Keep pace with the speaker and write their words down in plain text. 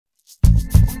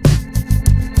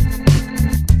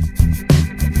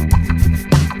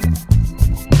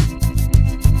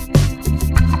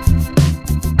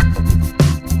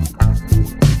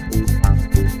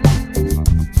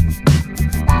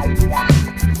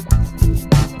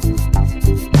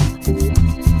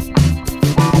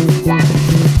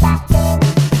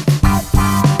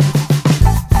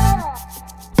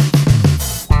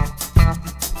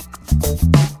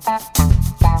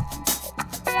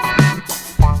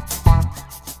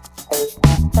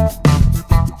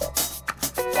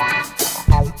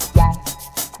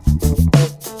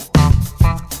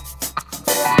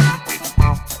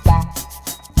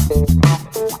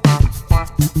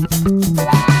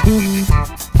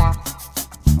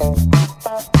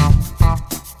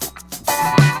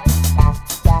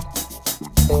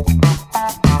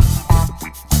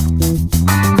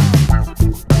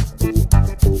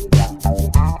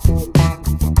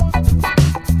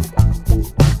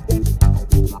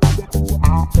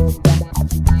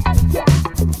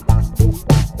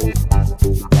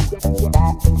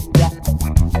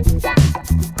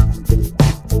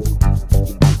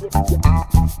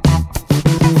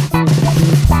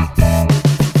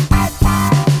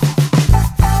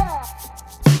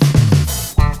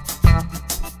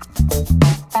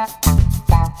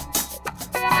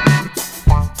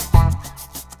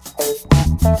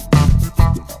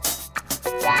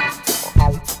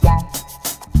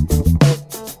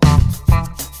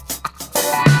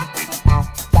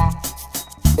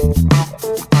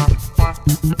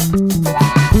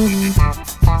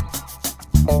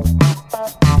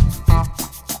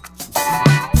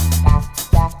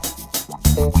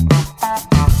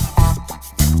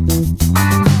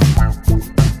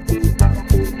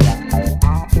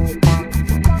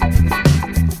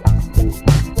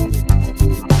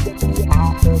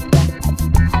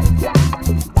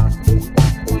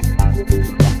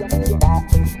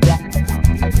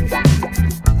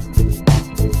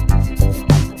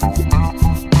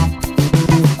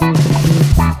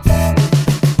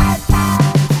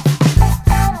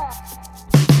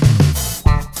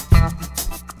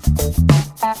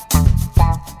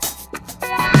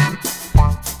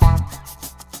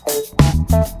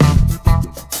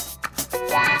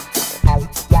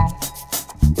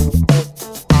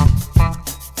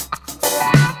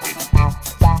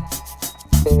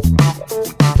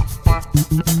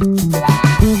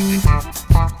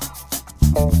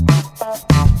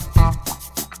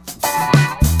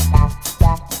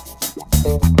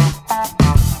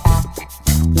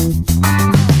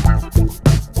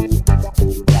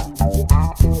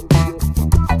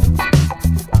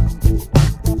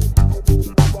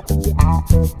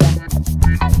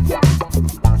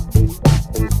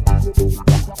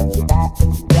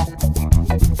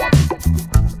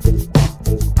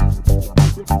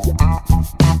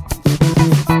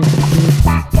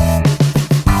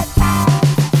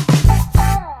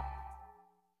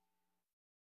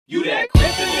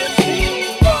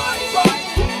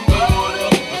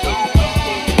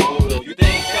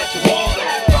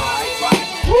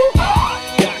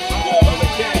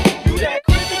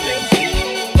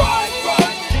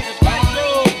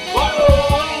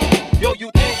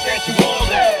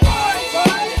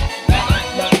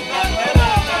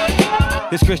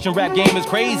This Christian rap game is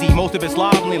crazy, most of it's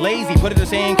slovenly, lazy. Put it in the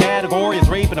same category as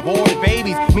rape and aborted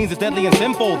babies. Means it's deadly and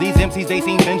sinful. These MCs, they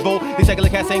seem vengeful. These secular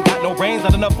cats ain't got no brains,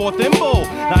 not enough for a thimble.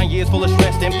 9 years full of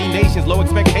stressed, empty nations, low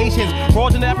expectations.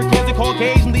 Fraudulent Africans and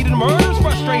Caucasians leading to murders,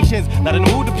 frustrations. Not in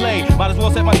the mood to play, might as well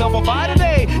set myself on fire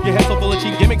today. Your head so full of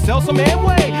cheap gimmicks, sell some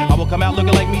Amway. I will come out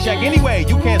looking like Meshack anyway.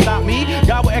 You can't stop me.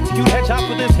 God will execute headshots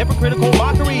for this hypocritical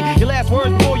mockery. Your last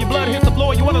words before your blood hits the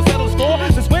floor. You want to settle the score?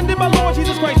 Since when did my Lord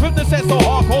Jesus Christ rip the set so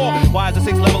hardcore? Why is the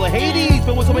 6th level of Hades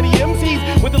filled with so many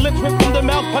MCs? With the lips ripped from the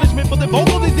mouth, punishment for the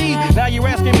vocal disease. Now you're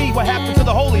asking me what happened to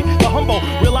the holy, the humble.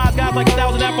 Realize guys like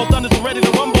 1,000 Afro Thunders are ready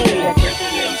to rumble.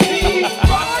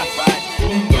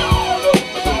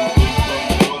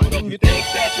 You think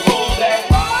that you're all that?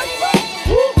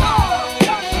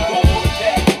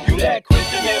 You that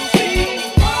Christian MC?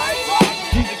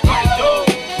 Jesus Christ,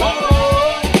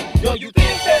 yo, you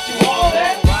think that you all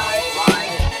that?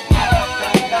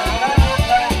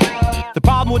 The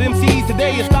problem with MCs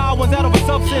today is style one's out of a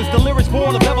substance. The lyrics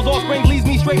born of devil's offspring leaves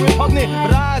me straight repugnant.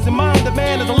 But eyes and mind, the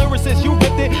man is a lyricist, you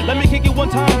ripped it. Let me kick it one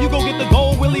time, you go get the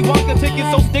gold Willy Wonka ticket.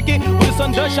 So stick it when the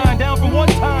sun does shine down from one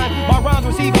time. My rhymes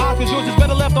receive Oscars, yours is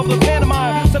better left over the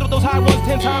pantomime. Set up those high ones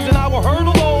 10 times and I will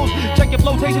hurdle those. Check your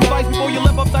flotation device before you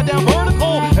left upside down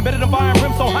vertical. Embedded in fire and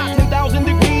brim so hot 10,000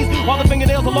 degrees. While the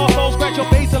fingernails of lost souls scratch your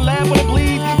face and laugh when it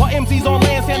bleeds. While MCs on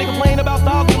land stand and complain about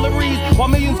style deliveries. While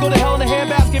millions go to hell in a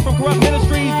handbasket from corrupt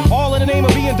ministries. All in the name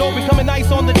of being dope, becoming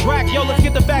nice on the track. Yo, let's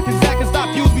get the fact exact and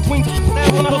stop fuse between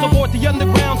when I support the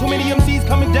underground. Too many MCs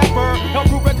coming dapper. Help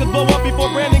group records blow up before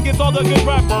Brandon gets all the good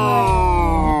rappers.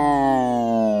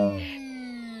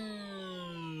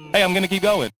 Hey, I'm gonna keep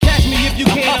going. Catch me if you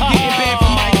can, I'm getting banned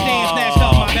from my stand. Snatched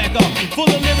up my back up. Full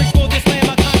of lyrics for this land,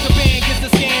 my contraband gets the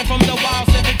scan from the Wild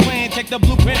 7 clan. Check the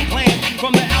blueprint plan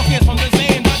from the outcasts, from the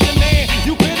Zan. Not the man,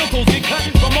 you criticals get cut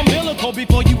from umbilical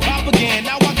before you pop again.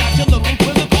 Now I got you looking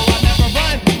quizzical. I never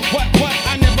run, what?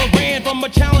 I never ran from a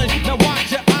challenge. Now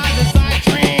watch your eyes inside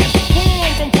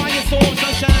transform from quiet storm,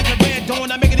 sunshine to red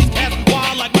dawn. I'm making these cats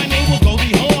wild like my name was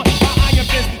Goldie Hawn. My iron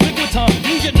fist, liquid tongue,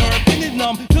 lose your nerve, and it's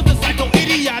numb to the psycho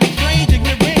idiotic, strange,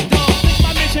 ignorant, dumb. It's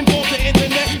my mission for the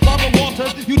internet, Barbara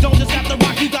Walters. You don't just have to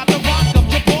rock, you got the rock of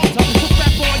Gibraltar. So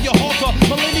strap on your halter,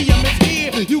 millennium is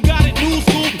here. You got it, new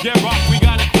school, yeah, rock, we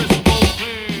got it, crystal clear.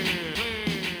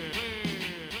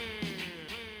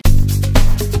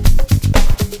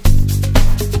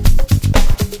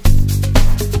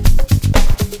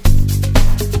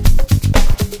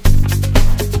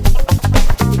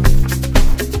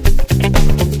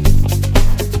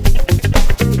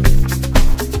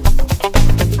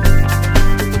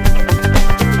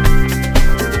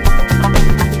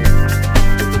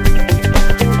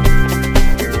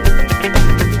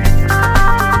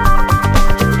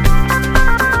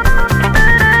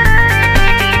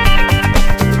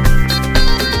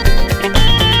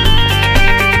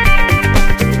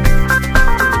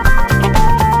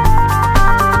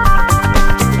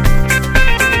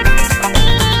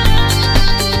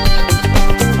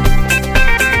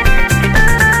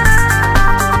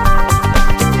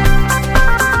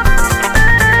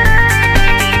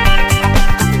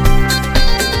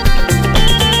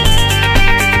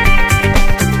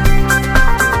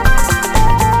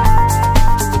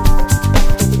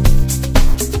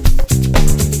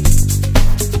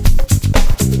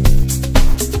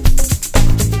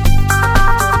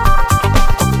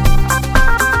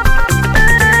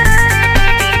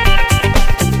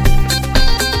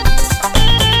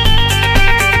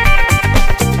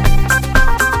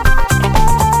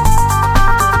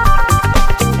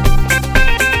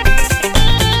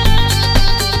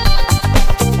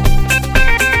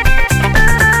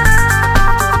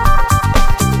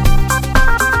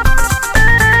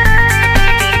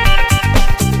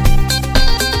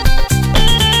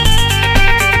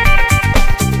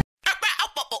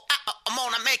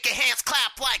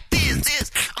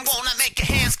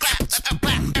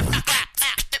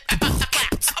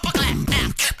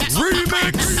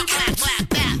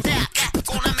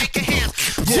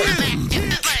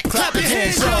 Clap your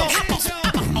hands, y'all.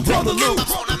 Brother Luke,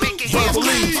 Brother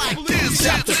Lee,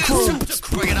 shop the crew.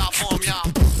 Bring it out for him, y'all.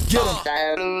 Get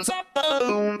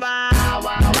 'em.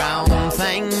 Round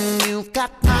thing, you've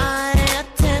got my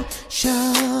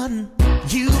attention.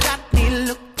 You got me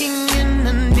looking in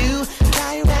a new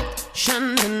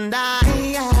direction, and I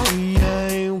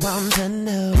want to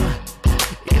know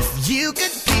if you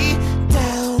could be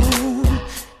down.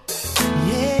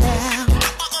 Yeah,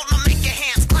 I'm gonna make your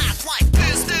hands clap like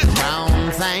this.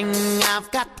 Round thing, I've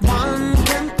got one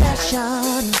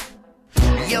confession.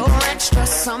 Your extra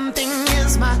something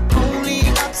is my only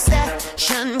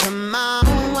obsession. Come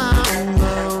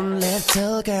on,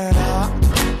 little girl,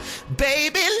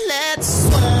 baby, let's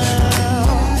swirl.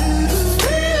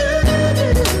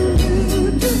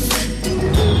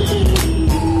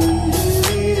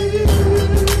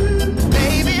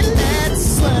 Baby, let's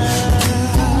swirl.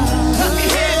 Clap your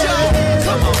hands, y'all.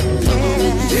 Come on,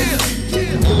 yeah.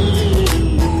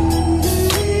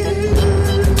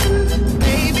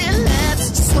 Baby, let's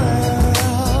swirl.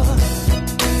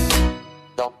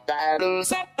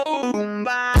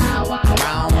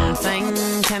 Round thing,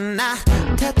 can I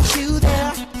touch you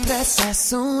there?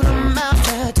 Precious una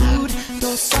multitude,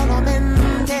 dos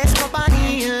solamente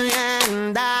compañía,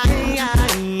 and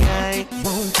I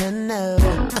want to know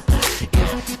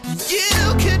if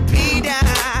you could be down.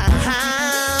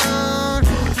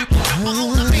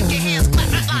 Make your hands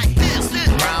clap like this.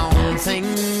 Round thing,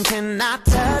 can I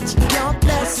touch your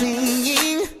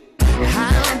blessing?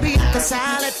 I'll be the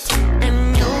salad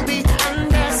and you'll be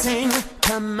undressing.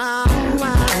 Come on,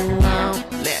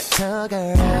 little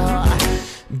girl,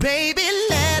 baby,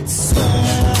 let's swirl.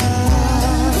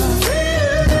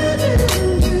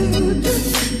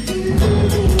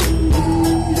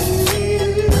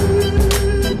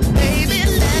 Baby,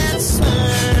 let's swirl.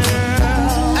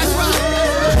 That's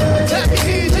right. Clap your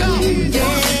hands, y'all.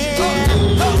 Yeah.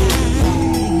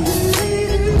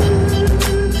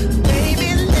 Baby,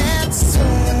 let's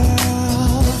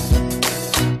swirl.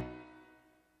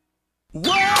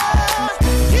 Whoa!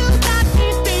 You got me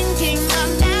thinking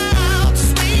about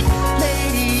sweet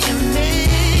lady. You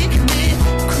make me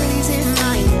crazy.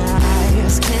 My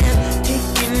eyes can't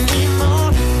take anymore.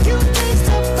 You taste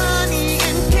so funny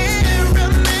and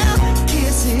caramel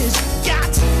kisses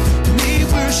got me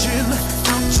wishing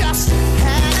I just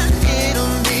had a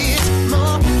little bit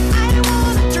more. I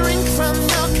wanna drink from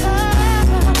your cup,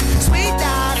 sweet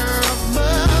daughter of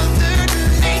Mother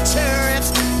Nature. It's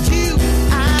you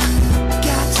I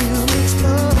got to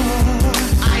explore.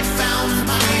 I found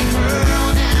my girl,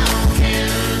 now can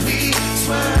we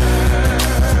swerve?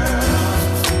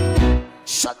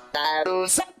 Shut that up.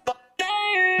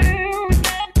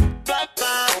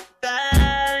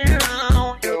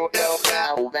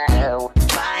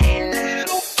 My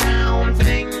little brown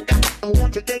thing, I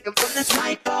want to take it from this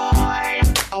white boy. I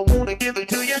want to give it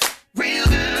to you real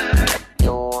good.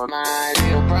 You're my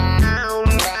little brown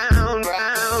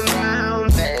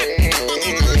thing.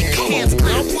 Hands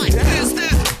clap like this.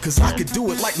 Cause I could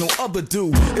do it like no other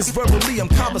dude. It's verbally, I'm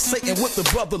conversating with the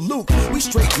brother Luke. We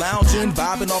straight lounging,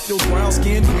 vibing off your brown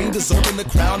skin, green, deserving the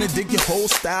crown, and dig your whole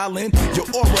style in your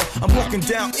aura. I'm walking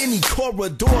down any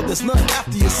corridor. There's none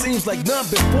after you, seems like none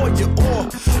before you.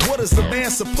 Or what is the man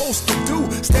supposed to do?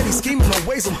 Steady scheming on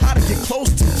ways on how to get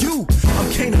close to you. I'm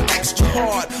caning extra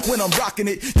hard when I'm rocking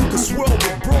it. You can swirl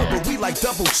with bro, but we like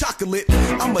double chocolate.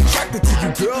 I'm attracted to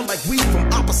you, girl, like we from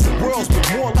opposite worlds, but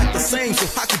more like the same. So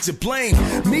how could you blame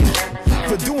me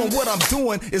for doing what I'm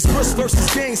doing? It's risk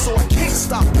versus gain, so I can't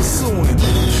stop pursuing.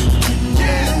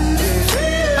 Yeah.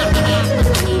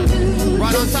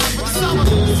 Right on top of the summer.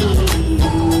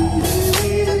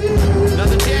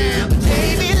 Another jam.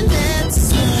 Baby,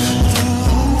 let's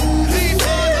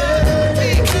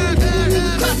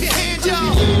clap your hands,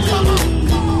 y'all. Come on.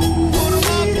 Put 'em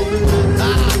up.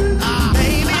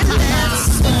 Baby, let's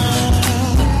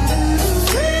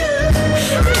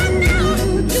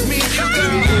me and you,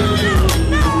 girl.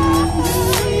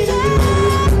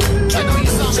 I know you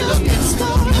saw me looking.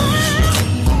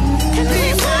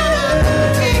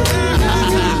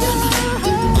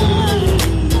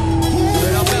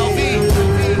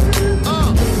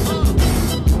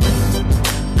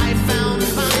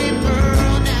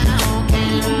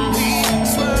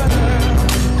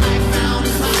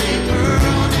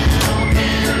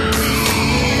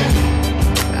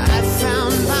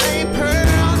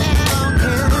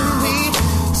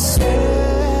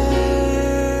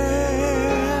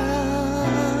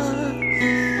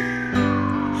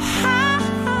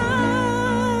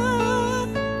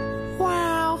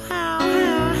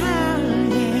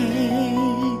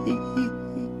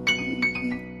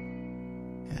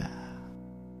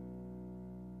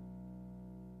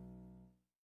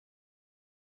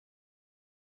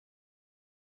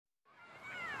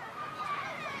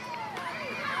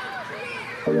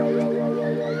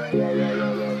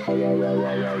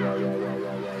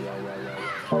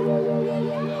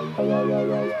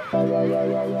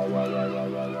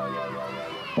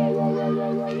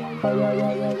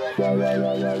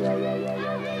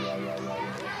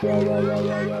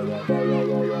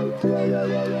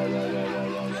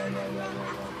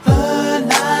 Learn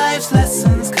life's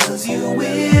lessons, 'cause you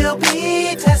will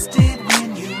be tested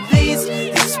when you least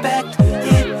expect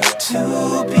it to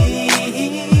be.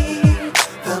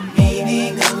 The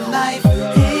meaning of life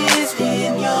is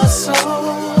in your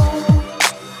soul.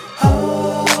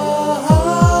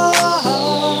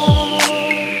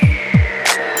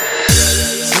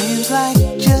 Seems like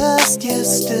just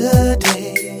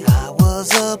yesterday I was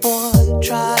a boy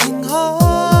trying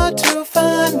hard to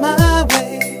find my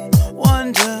way,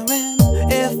 wondering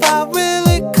if I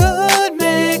really could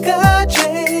make a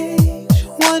change.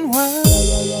 One world,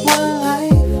 one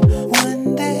life, one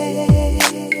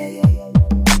day.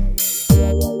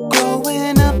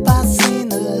 Growing up I've seen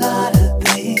a lot of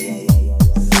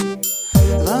things,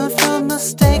 learned from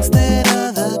mistakes that